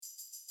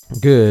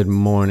Good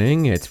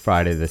morning. It's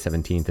Friday the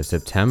 17th of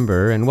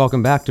September, and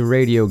welcome back to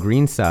Radio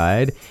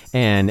Greenside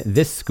and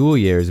this school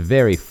year's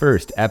very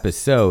first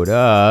episode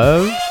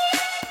of...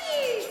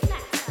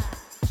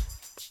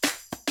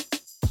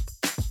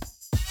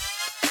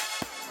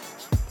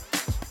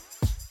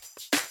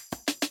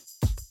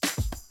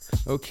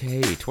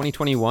 Okay,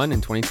 2021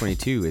 and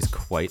 2022 is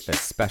quite a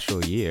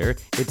special year.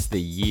 It's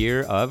the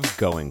year of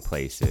going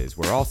places.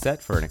 We're all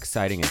set for an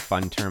exciting and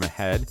fun term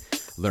ahead,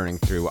 learning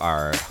through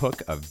our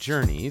hook of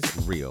journeys,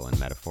 real and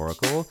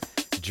metaphorical,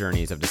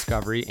 journeys of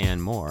discovery,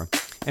 and more.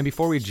 And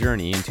before we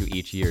journey into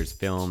each year's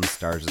films,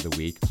 stars of the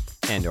week,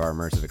 and our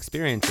immersive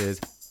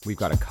experiences, we've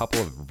got a couple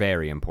of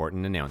very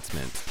important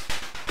announcements.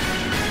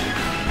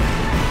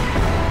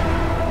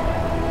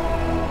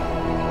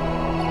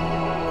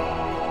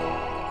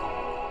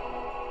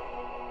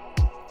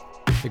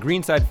 The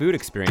Greenside Food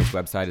Experience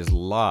website is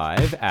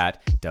live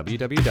at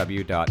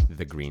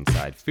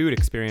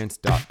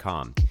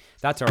www.thegreensidefoodexperience.com.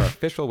 That's our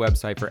official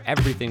website for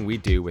everything we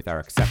do with our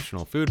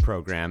exceptional food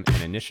program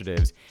and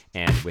initiatives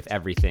and with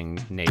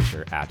everything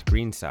nature at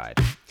Greenside.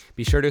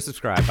 Be sure to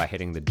subscribe by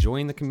hitting the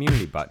Join the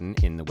Community button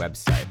in the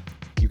website.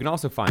 You can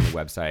also find the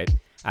website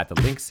at the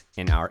links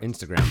in our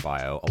Instagram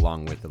bio,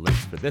 along with the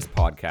links for this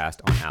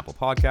podcast on Apple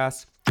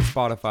Podcasts,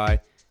 Spotify,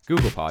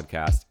 Google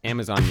Podcasts,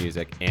 Amazon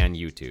Music, and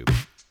YouTube.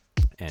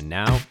 And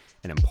now,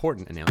 an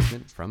important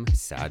announcement from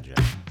Saja.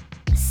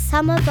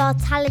 Some of our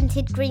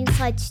talented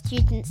Greenside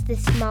students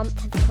this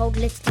month have told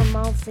Little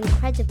Miles'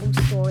 incredible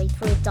story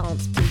through a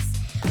dance piece.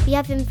 We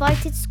have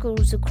invited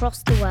schools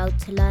across the world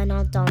to learn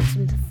our dance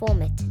and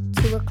perform it at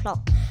 2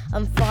 o'clock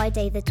on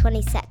Friday the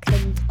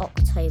 22nd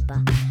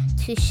October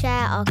to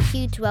share our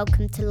huge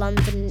welcome to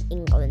London,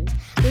 England.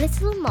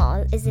 Little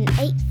Mile is an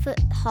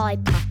 8-foot-high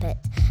puppet,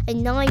 a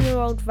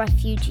 9-year-old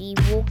refugee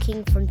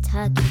walking from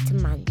Turkey to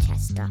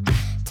Manchester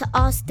to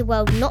ask the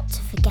world not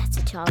to forget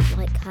a child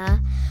like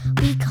her.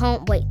 We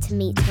can't wait to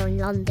meet her in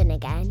London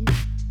again.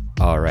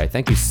 All right,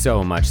 thank you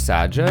so much,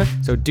 Saja.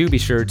 So do be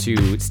sure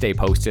to stay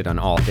posted on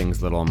all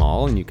things Little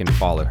Amal, and you can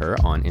follow her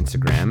on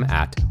Instagram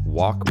at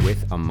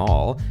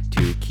WalkWithAmal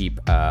to keep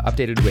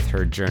updated with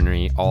her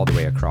journey all the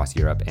way across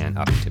Europe and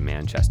up into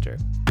Manchester.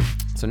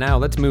 So now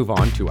let's move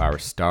on to our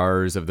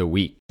stars of the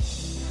week.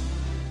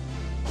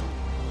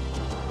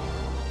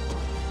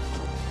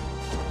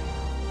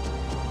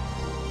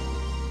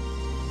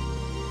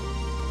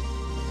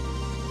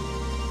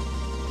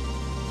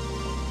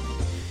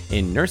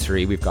 In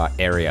nursery, we've got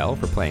Ariel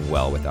for playing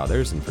well with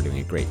others and for doing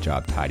a great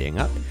job tidying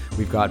up.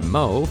 We've got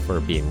Mo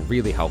for being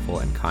really helpful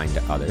and kind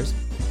to others.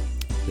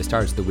 The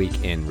stars of the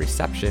week in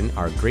reception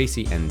are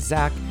Gracie and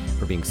Zach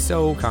for being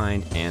so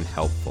kind and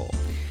helpful.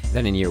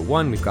 Then in year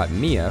 1, we've got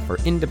Mia for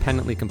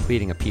independently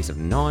completing a piece of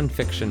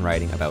non-fiction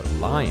writing about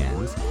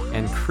lions,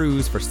 and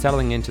Cruz for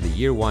settling into the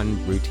year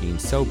 1 routine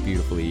so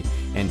beautifully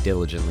and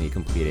diligently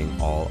completing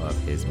all of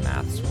his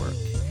maths work.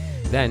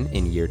 Then,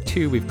 in year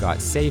 2, we've got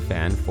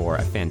Seifan for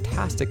a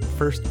fantastic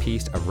first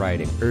piece of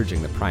writing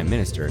urging the Prime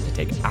Minister to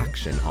take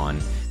action on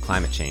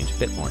climate change a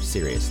bit more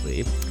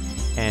seriously,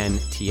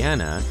 and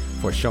Tiana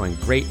for showing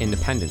great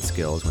independent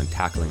skills when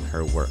tackling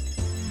her work.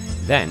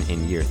 Then,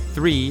 in year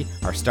 3,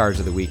 our stars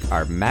of the week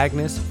are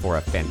Magnus for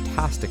a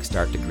fantastic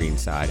start to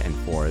Greenside and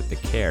for the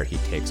care he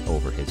takes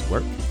over his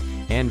work,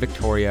 and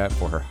Victoria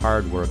for her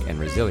hard work and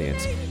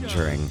resilience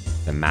during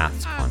the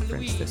maths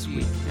conference this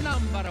week. And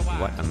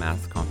what a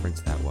maths conference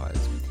that was.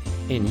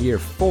 In year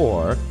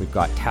 4, we've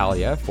got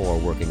Talia for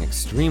working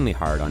extremely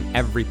hard on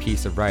every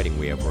piece of writing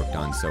we have worked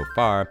on so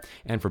far,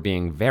 and for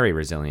being very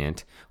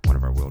resilient, one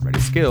of our World Ready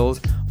skills,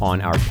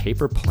 on our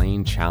paper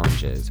plane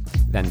challenges.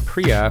 Then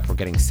Priya for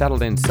getting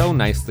settled in so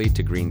nicely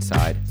to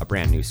Greenside, a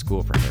brand new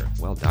school for her.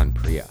 Well done,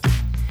 Priya.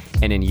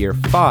 And in year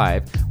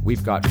 5,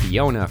 we've got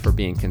Fiona for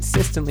being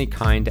consistently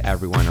kind to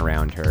everyone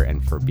around her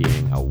and for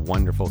being a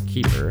wonderful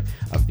keeper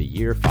of the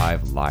year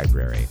 5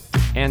 library.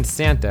 And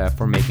Santa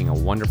for making a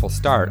wonderful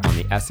start on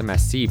the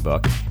SMSC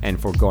book and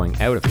for going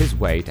out of his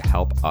way to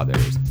help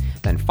others.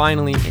 Then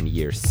finally, in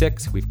year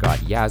 6, we've got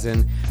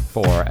Yazin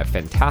for a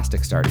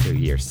fantastic start to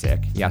year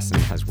 6.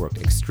 Yazin has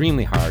worked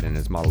extremely hard and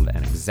has modeled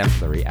an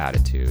exemplary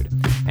attitude.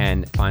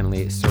 And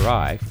finally,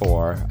 Sarai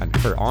for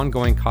her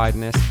ongoing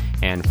kindness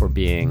and for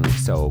being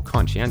so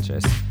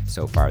conscientious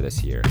so far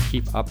this year.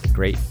 Keep up the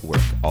great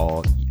work,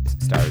 all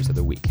stars of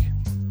the week.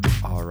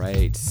 All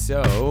right,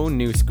 so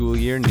new school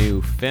year,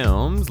 new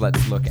films.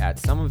 Let's look at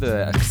some of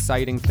the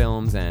exciting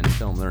films and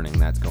film learning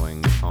that's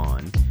going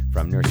on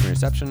from nursery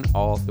reception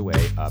all the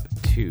way up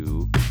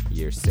to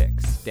year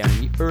 6. Down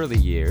in the early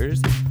years,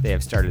 they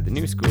have started the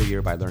new school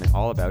year by learning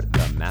all about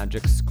the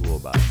Magic School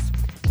Bus.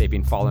 They've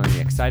been following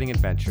the exciting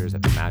adventures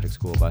that the Magic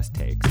School Bus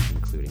takes,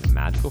 including a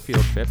magical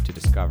field trip to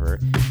discover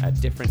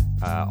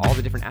all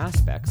the different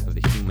aspects of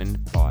the human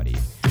body.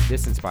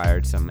 This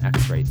inspired some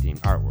X-ray themed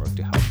artwork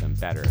to help them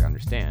better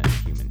understand the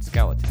human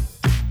skeleton.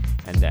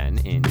 And then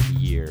in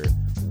year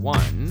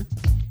 1,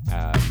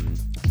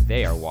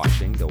 they are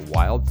watching the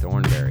Wild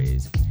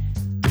Thornberrys.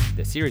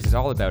 The series is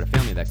all about a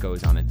family that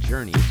goes on a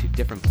journey to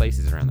different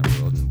places around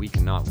the world, and we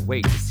cannot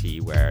wait to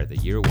see where the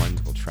year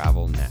ones will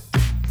travel next.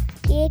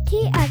 Year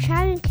 2 are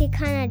traveling to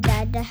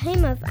Canada, the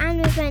home of Anne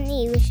with an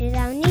E, which is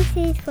our new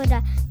series for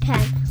the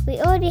term.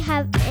 We already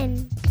have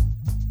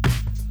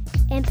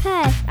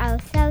immersed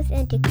ourselves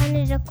into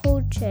Canada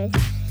cultures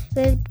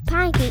with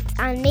pancakes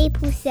and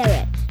maple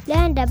syrup,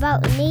 learned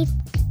about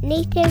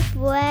native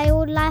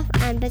wildlife,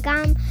 and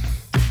began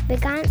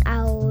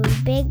our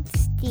big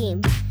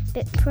STEAM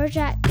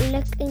project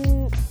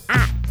looking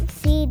at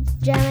seed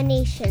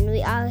germination.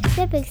 We are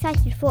super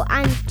excited for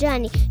Anne's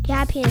journey to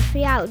happiness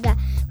throughout the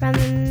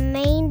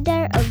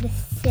remainder of the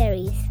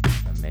series.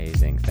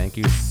 Amazing. Thank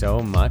you so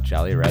much,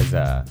 Ali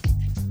Reza.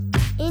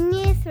 In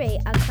Year 3,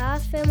 our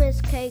class film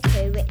is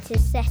Coco, which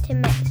is set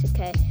in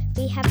Mexico.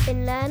 We have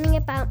been learning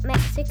about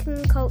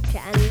Mexican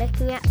culture and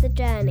looking at the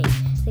journey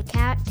the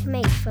character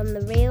makes from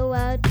the real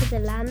world to the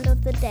land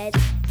of the dead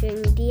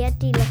during Dia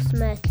de los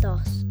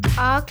Muertos.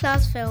 Our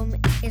class film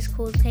is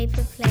called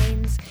Paper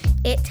Planes.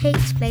 It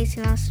takes place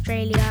in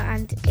Australia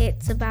and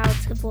it's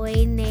about a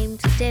boy named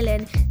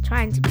Dylan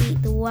trying to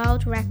beat the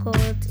world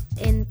record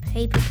in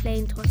paper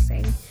plane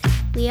tossing.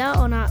 We are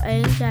on our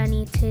own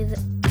journey to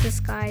the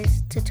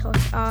skies to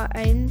toss our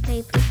own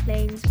paper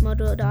planes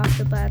modelled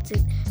after birds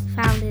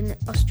found in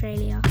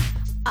Australia.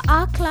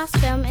 Our class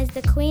film is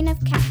The Queen of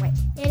Katwe.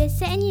 It is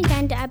set in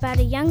Uganda about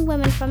a young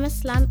woman from a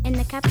slum in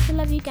the capital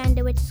of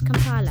Uganda, which is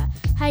Kampala.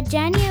 Her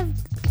journey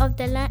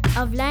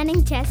of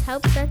learning chess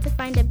helps her to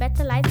find a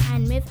better life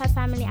and move her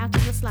family out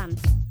of the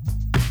slums.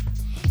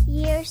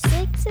 Year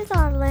 6 is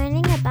our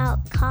learning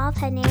about Carve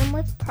Her Name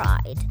with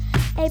Pride,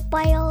 a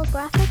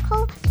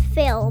biographical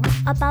film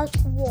about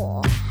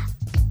war.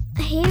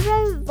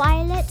 Hero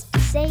Violet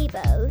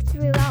Szabo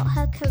throughout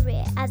her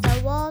career as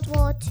a World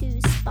War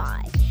II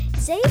spy.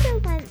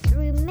 Szabo went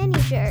through many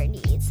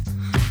journeys.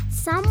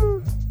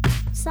 Some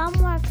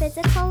were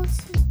physical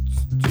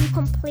to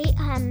complete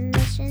her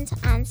missions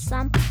and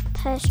some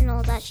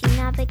personal that she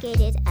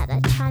navigated at a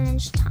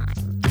challenge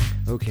time.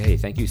 Okay,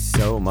 thank you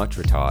so much,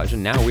 Ritaj.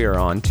 And now we are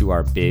on to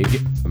our big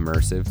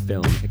immersive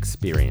film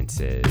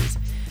experiences.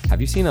 Have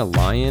you seen a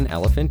lion,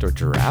 elephant, or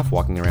giraffe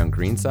walking around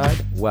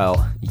Greenside?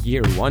 Well,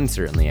 Year 1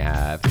 certainly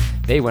have.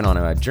 They went on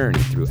a journey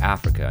through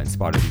Africa and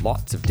spotted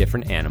lots of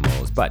different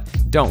animals, but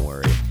don't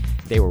worry.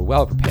 They were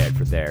well prepared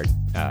for their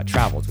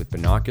travels with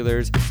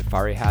binoculars,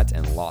 safari hats,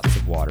 and lots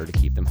of water to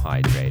keep them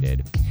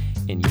hydrated.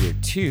 In Year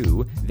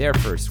 2, their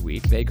first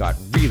week, they got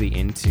really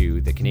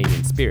into the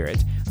Canadian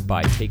spirit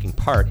by taking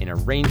part in a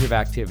range of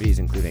activities,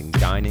 including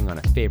dining on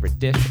a favorite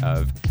dish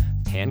of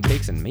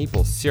pancakes and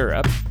maple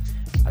syrup.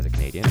 As a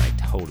Canadian, I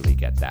totally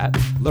get that.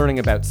 Learning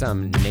about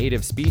some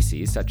native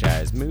species such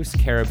as moose,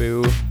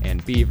 caribou,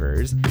 and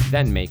beavers,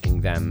 then making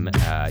them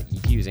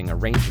using a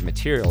range of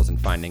materials and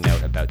finding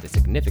out about the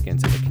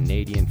significance of the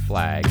Canadian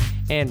flag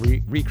and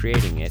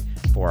recreating it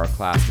for our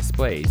class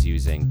displays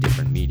using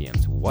different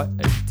mediums. What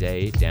a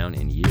day down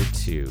in Year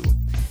 2.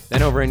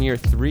 Then over in Year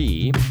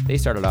 3, they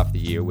started off the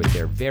year with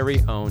their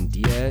very own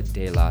Dia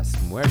de los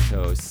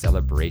Muertos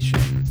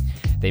celebration.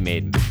 They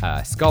made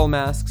skull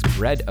masks,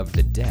 bread of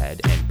the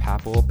dead, and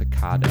papel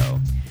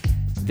picado.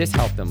 This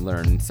helped them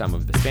learn some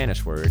of the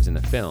Spanish words in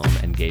the film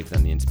and gave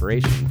them the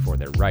inspiration for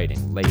their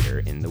writing later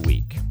in the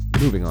week.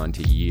 Moving on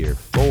to Year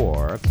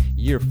 4.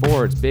 Year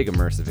 4's big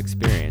immersive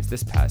experience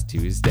this past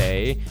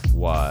Tuesday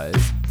was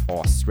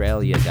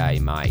Australia Day,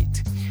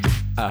 mate.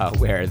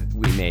 Where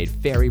we made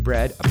fairy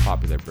bread, a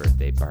popular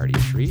birthday party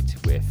treat,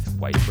 with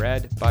white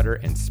bread, butter,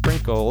 and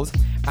sprinkles,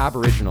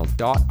 Aboriginal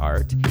dot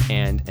art,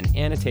 and an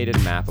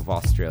annotated map of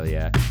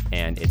Australia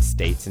and its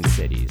states and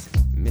cities.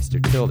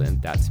 Mr. Tilden,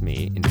 that's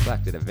me,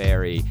 inflected a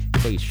very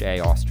cliche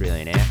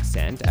Australian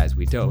accent as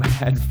we dove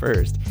head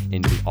first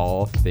into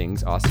all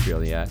things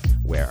Australia,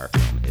 where our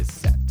film is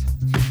set.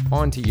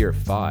 On to Year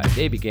 5.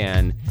 They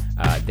began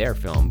their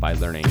film by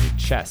learning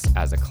chess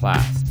as a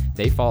class.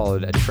 They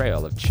followed a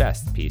trail of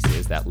chess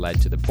pieces that led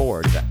to the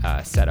board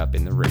set up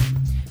in the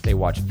room. They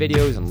watched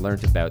videos and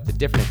learned about the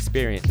different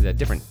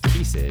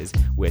pieces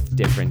with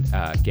different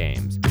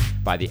games.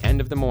 By the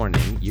end of the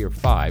morning, Year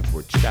 5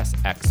 were chess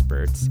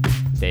experts.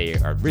 They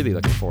are really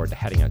looking forward to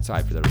heading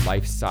outside for their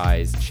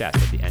life-size chess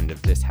at the end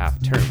of this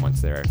half term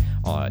once they're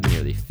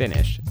nearly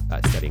finished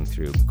studying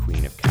through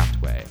Queen of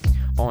Katwe.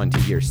 On to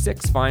Year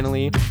 6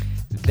 finally.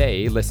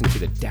 They listened to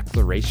the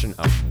Declaration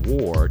of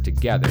War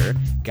together,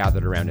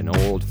 gathered around an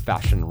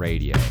old-fashioned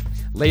radio.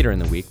 Later in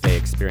the week, they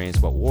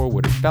experienced what war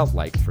would have felt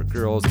like for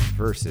girls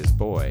versus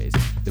boys.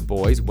 The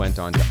boys went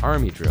on to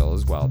army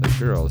drills while the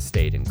girls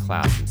stayed in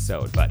class and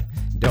sewed, but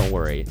don't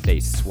worry,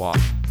 they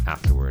swapped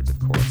afterwards, of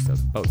course, so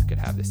both could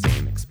have the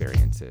same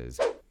experiences.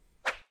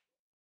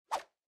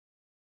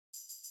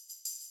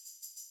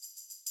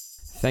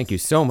 Thank you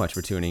so much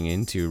for tuning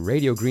in to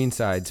Radio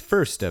Greenside's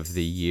first of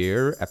the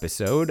year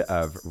episode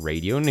of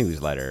Radio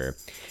Newsletter.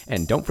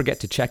 And don't forget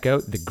to check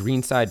out the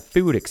Greenside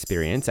Food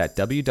Experience at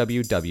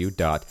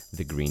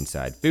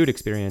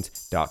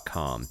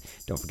www.thegreenside.foodexperience.com.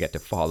 Don't forget to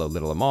follow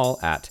Little Amal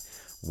at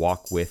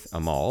Walk with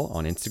Amal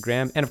on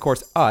Instagram, and of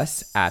course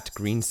us at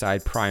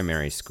Greenside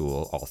Primary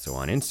School, also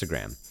on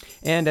Instagram.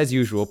 And as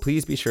usual,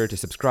 please be sure to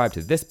subscribe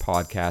to this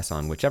podcast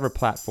on whichever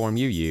platform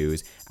you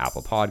use: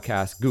 Apple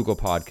Podcasts, Google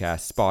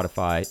Podcasts,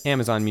 Spotify,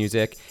 Amazon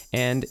Music,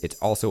 and it's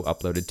also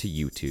uploaded to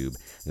YouTube.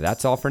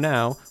 That's all for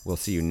now. We'll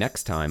see you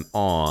next time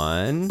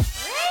on...